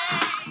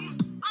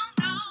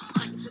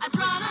 I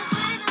try to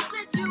see the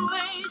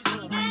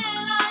situation,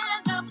 and I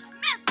end up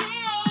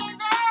misbehaving.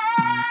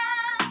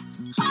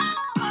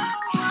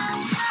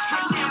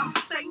 Hey now,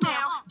 say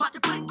now, about to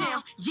put it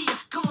down. Yeah,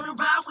 come on and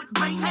ride with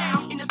Ray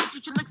now. In the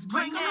future looks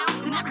great now,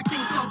 and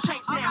everything's gonna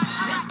change now.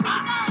 Let's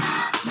ride.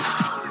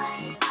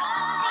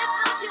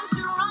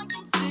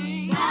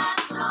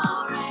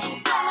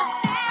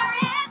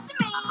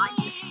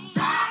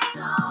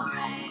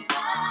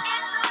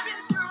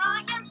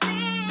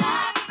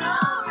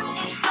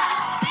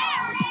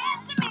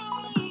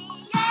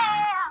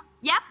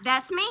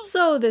 That's me.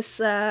 So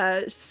this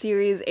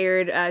series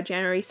aired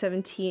January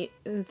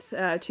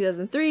 17th,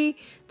 2003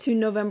 to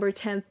November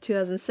 10th,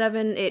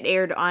 2007. It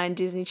aired on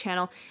Disney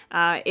Channel.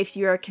 If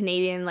you're a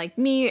Canadian like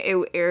me,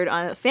 it aired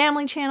on the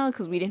Family Channel,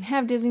 because we didn't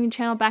have Disney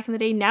Channel back in the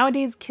day.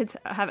 Nowadays, kids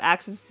have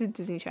access to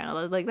Disney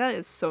Channel. Like, that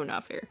is so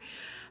not fair.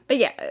 But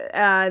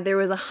yeah, there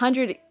was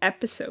 100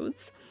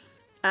 episodes.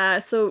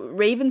 So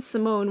Raven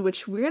Simone,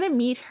 which we're going to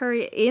meet her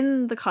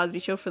in The Cosby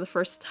Show for the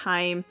first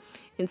time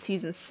in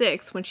season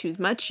 6 when she was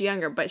much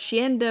younger, but she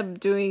ended up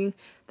doing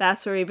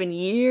That's So Raven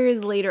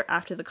years later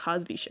after The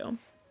Cosby Show.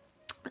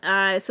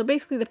 So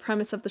basically the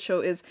premise of the show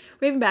is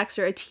Raven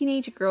Baxter, a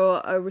teenage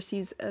girl,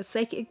 receives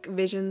psychic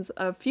visions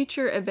of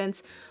future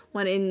events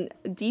when in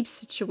deep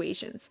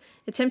situations.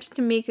 Attempting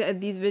to make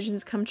these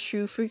visions come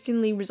true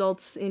frequently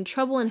results in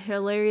trouble and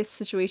hilarious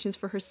situations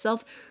for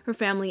herself, her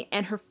family,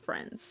 and her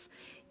friends.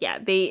 Yeah,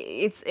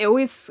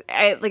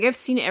 I've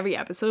seen it every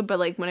episode, but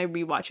like when I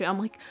rewatch it, I'm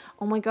like,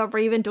 oh my god,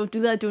 Raven, don't do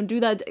that.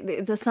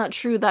 That's not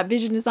true. That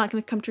vision is not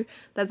going to come true.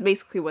 That's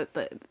basically what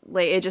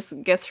it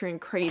just gets her in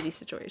crazy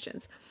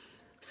situations.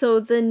 So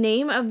the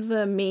name of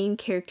the main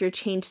character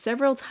changed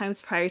several times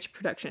prior to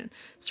production,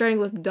 starting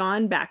with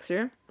Dawn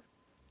Baxter.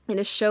 In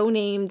a show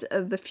named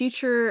The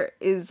Future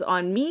Is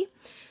On Me,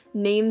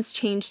 names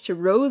changed to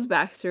Rose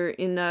Baxter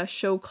in a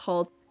show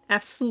called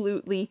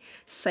Absolutely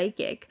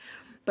Psychic,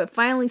 but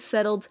finally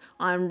settled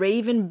on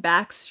Raven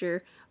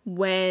Baxter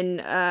when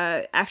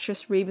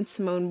actress Raven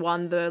Simone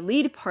won the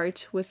lead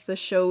part with the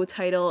show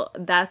title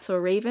That's So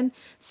Raven.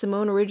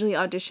 Simone originally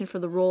auditioned for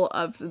the role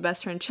of the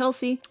best friend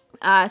Chelsea.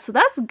 So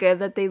that's good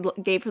that they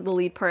gave her the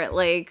lead part.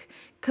 Like,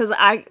 because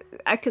I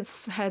could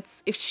had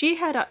if she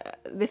had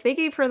if they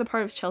gave her the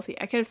part of Chelsea,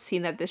 I could have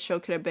seen that this show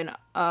could have been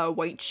a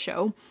white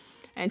show,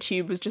 and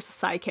she was just a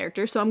side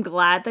character. So I'm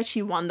glad that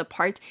she won the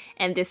part,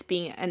 and this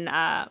being an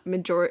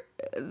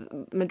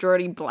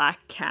majority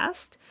black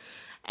cast.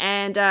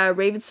 And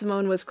Raven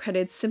Simone was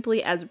credited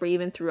simply as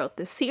Raven throughout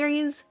the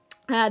series.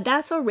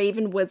 That's So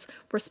Raven was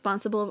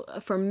responsible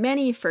for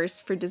many firsts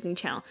for Disney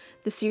Channel.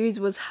 The series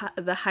was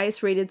the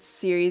highest rated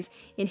series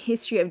in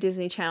history of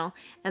Disney Channel,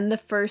 and the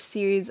first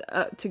series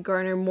to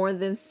garner more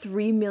than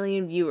 3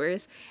 million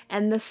viewers,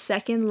 and the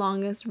second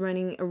longest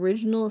running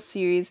original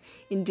series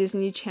in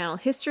Disney Channel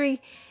history,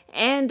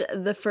 and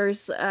the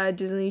first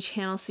Disney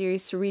Channel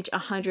series to reach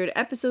 100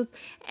 episodes,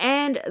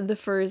 and the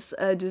first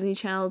Disney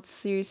Channel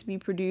series to be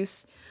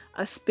produced,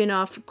 a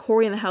spin-off,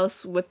 Cory in the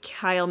House with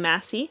Kyle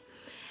Massey,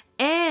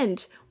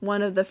 and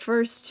one of the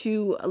first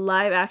 2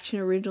 live-action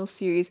original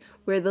series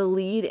where the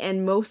lead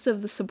and most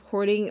of the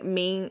supporting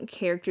main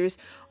characters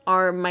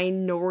are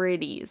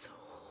minorities.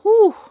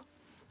 Whew!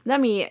 Let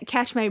me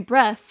catch my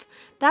breath.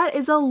 That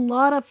is a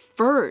lot of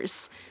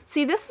firsts.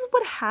 See, this is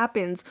what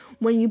happens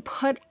when you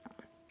put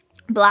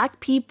black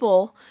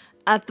people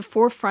at the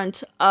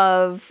forefront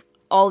of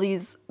all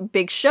these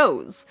big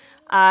shows.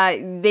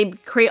 They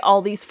create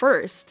all these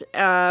first.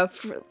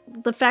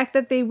 The fact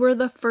that they were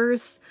the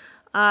first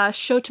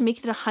show to make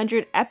it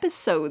 100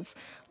 episodes,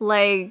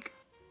 the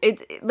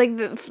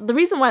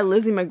reason why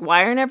Lizzie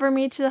McGuire never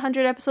made it to the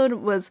 100 episode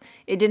was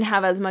it didn't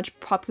have as much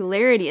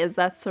popularity as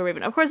That's So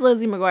Raven. Of course,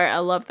 Lizzie McGuire, I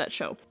love that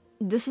show.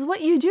 This is what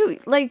you do.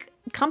 Like,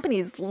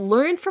 companies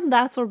learn from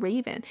That's So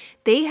Raven.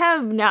 They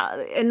have now,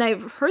 and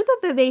I've heard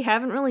that they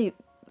haven't really,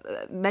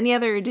 many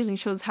other Disney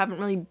shows haven't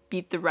really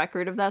beat the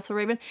record of That's So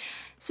Raven.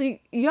 So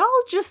y'all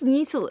just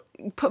need to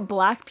put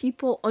black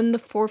people on the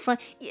forefront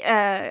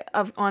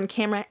on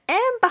camera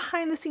and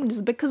behind the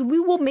scenes, because we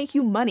will make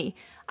you money.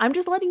 I'm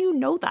just letting you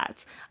know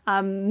that.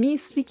 Me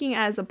speaking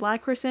as a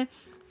black person,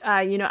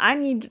 I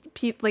need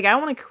people, I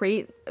want to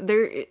create,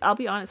 I'll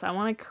be honest, I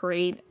want to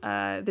create,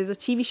 there's a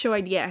TV show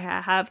idea I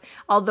have,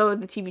 although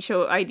the TV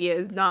show idea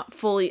is not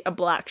fully a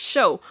black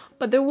show,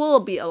 but there will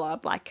be a lot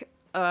of black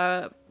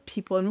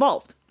people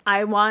involved.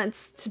 I want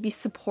to be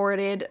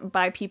supported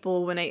by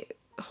people when I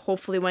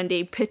hopefully one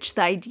day pitch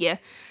the idea.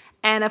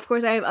 And of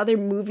course, I have other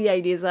movie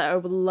ideas that I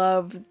would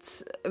love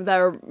that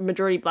are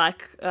majority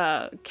black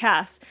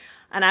cast,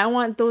 and I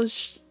want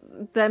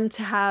them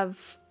to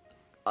have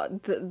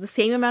the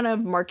same amount of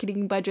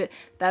marketing budget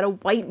that a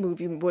white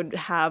movie would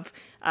have,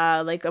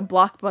 like a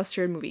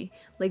blockbuster movie.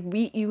 Like,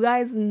 you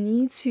guys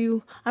need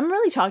to, I'm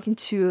really talking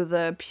to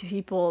the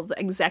people, the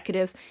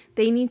executives,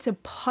 they need to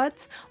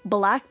put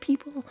black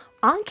people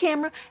on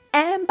camera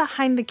and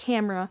behind the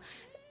camera,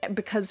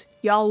 because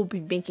y'all will be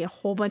making a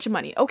whole bunch of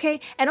money,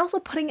 okay? And also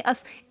putting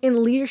us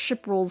in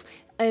leadership roles,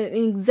 in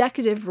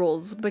executive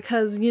roles,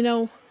 because,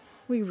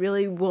 we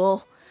really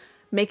will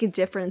make a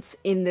difference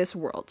in this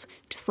world.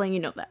 Just letting you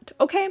know that,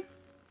 okay?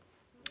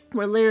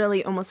 We're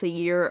literally almost a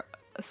year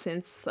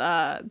since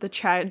the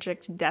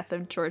tragic death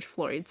of George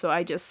Floyd, so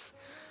I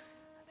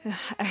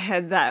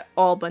had that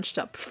all bunched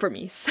up for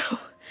me. So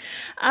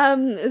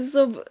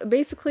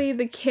basically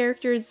the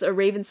characters,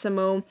 Raven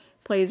Simone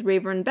plays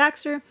Raven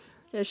Baxter.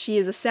 She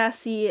is a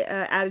sassy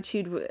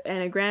attitude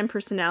and a grand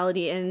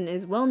personality, and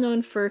is well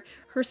known for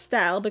her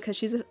style because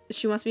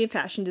she wants to be a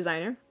fashion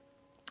designer.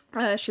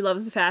 She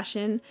loves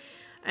fashion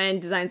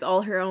and designs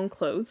all her own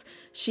clothes.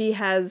 She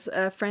has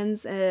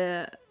friends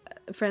and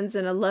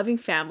a loving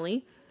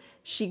family.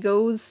 She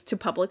goes to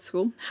public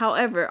school.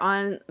 However,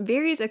 on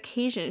various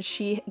occasions,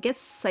 she gets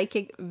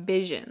psychic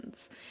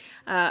visions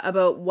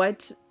about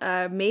what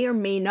may or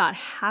may not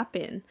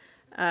happen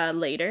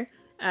later.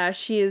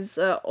 She is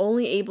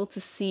only able to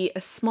see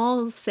a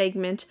small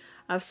segment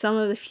of some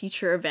of the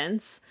future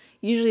events.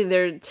 Usually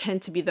they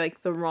tend to be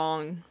the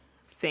wrong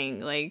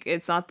thing.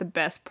 It's not the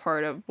best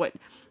part of what,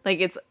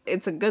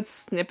 it's a good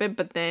snippet,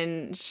 but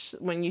then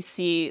when you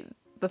see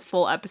the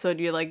full episode,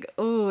 you're like,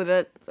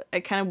 oh, I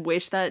kind of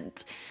wish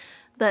that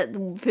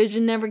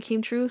vision never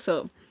came true.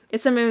 So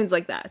it's sometimes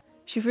like that.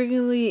 She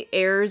frequently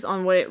errs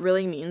on what it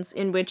really means,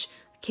 in which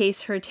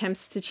case her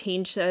attempts to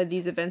change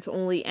these events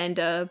only end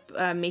up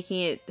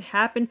making it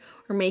happen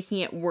or making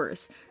it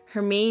worse.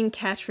 Her main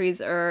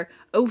catchphrases are,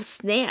 "Oh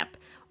snap,"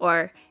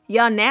 or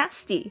 "Y'all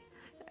nasty,"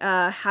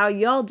 "How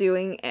y'all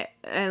doing?"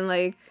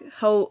 and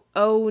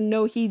 "Oh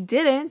no he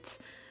didn't."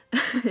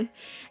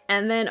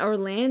 And then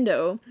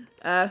Orlando,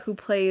 who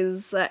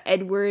plays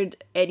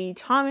Edward Eddie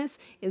Thomas,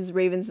 is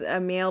Raven's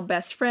male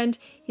best friend.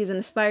 He's an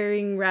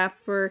aspiring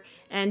rapper,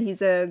 and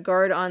he's a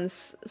guard on the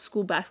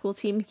school basketball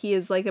team. He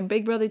is like a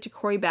big brother to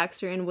Cory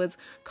Baxter, and was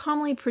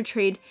commonly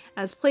portrayed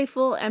as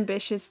playful,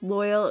 ambitious,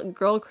 loyal,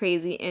 girl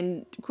crazy,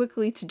 and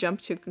quickly to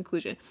jump to a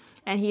conclusion.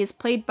 And he is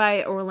played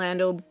by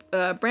Orlando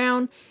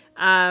Brown.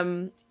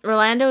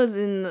 Orlando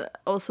is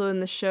also in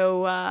the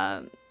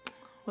show,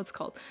 what's it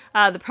called?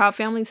 The Proud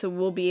Family, so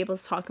we'll be able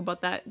to talk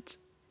about that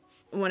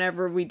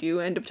whenever we do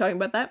end up talking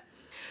about that.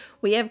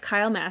 We have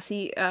Kyle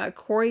Massey,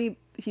 Corey.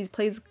 He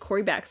plays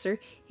Corey Baxter.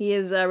 He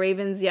is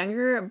Raven's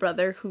younger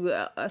brother who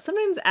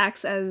sometimes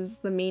acts as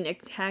the main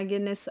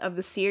antagonist of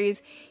the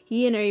series.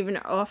 He and Raven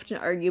often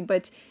argue,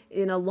 but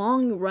in a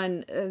long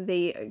run,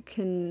 they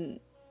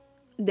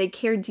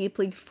care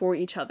deeply for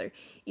each other.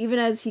 Even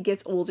as he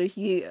gets older,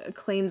 he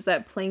claims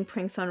that playing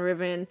pranks on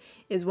Raven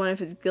is one of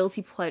his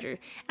guilty pleasure.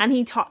 And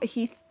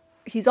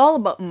he's all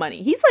about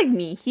money. He's like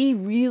me.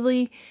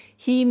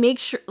 He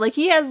makes sure, like,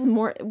 he has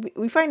more.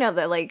 We find out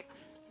that, like,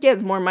 he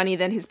has more money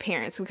than his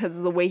parents because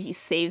of the way he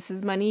saves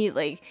his money,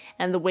 like,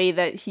 and the way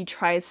that he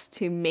tries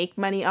to make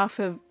money off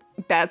of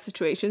bad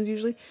situations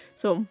usually.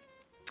 So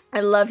I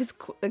love his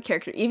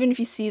character. Even if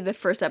you see the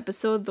first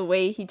episode, the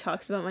way he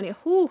talks about money,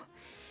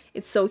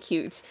 it's so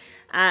cute.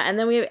 And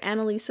then we have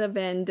Annalisa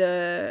van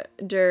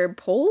der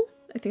Pol.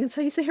 I think that's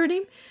how you say her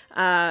name.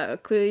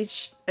 Clearly,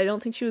 I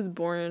don't think she was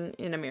born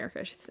in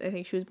America. I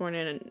think she was born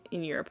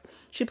in Europe.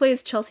 She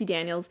plays Chelsea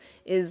Daniels,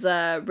 is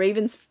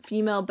Raven's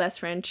female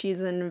best friend.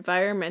 She's an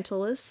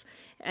environmentalist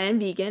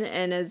and vegan,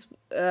 and as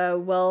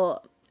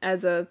well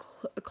as a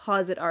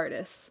closet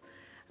artist.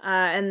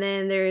 And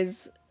then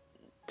there's,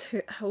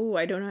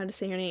 I don't know how to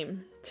say her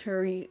name.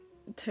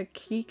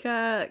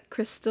 Takika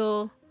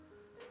Crystal.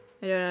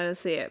 I don't know how to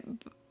say it.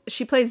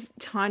 She plays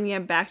Tanya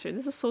Baxter.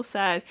 This is so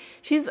sad.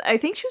 I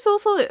think she was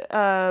also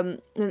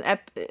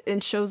in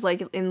shows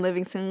like in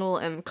Living Single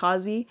and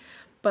Cosby,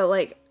 but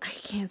like I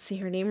can't say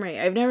her name right.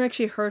 I've never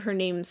actually heard her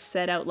name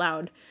said out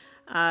loud,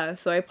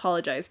 so I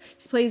apologize.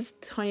 She plays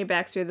Tanya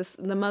Baxter,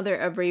 the mother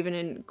of Raven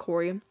and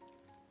Corey,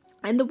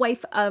 and the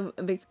wife of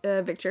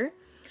Victor.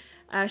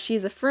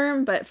 She's a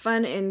firm but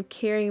fun and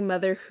caring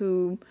mother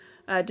who,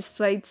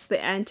 despite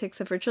the antics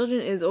of her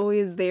children, is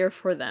always there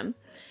for them.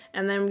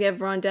 And then we have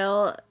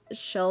Rondell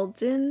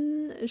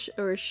Sheldon,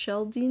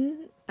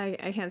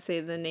 I can't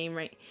say the name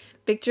right.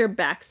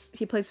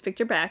 He plays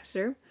Victor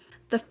Baxter,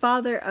 the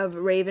father of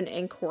Raven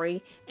and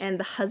Corey, and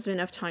the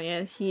husband of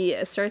Tanya. He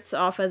starts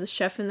off as a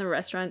chef in the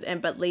restaurant,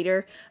 but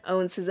later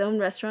owns his own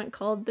restaurant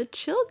called The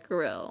Chill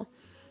Grill.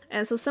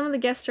 And so some of the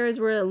guest stars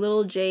were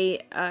Little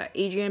J,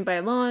 Adrian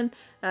Bailon,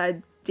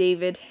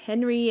 David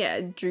Henry,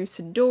 Drew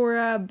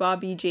Sidora,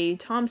 Bobby J.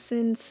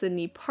 Thompson,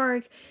 Sydney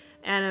Park,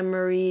 Anna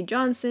Marie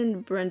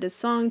Johnson, Brenda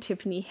Song,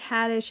 Tiffany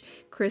Haddish,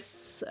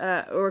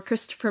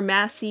 Christopher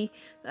Massey,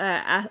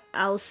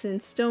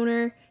 Allison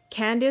Stoner,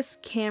 Candace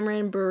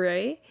Cameron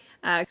Bure,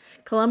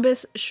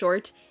 Columbus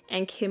Short,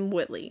 and Kim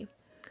Whitley.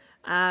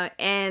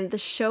 And the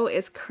show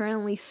is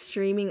currently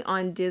streaming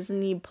on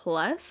Disney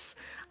Plus.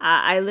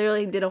 I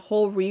literally did a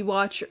whole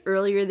rewatch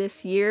earlier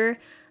this year.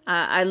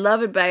 I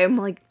love it, but I'm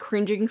like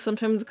cringing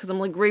sometimes because I'm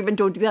like, Raven,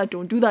 don't do that,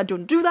 don't do that,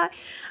 don't do that.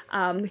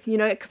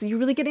 Because you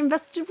really get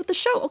invested with the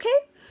show, okay?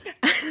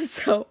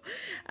 So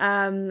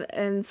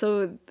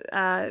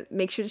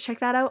make sure to check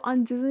that out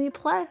on Disney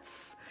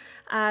Plus.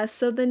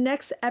 So the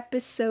next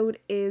episode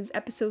is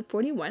episode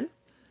 41.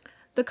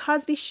 The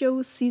Cosby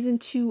Show Season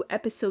 2,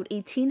 Episode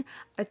 18,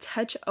 A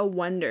Touch of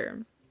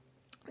Wonder.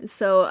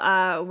 So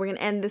we're going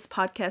to end this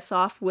podcast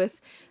off with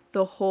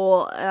the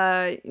whole,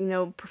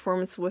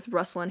 performance with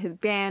Russell and his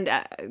band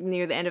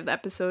near the end of the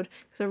episode,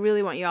 because I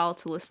really want y'all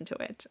to listen to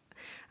it.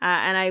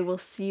 And I will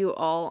see you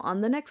all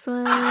on the next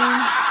one.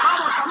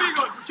 Vamos,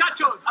 amigos,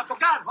 muchachos, a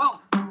tocar, vamos.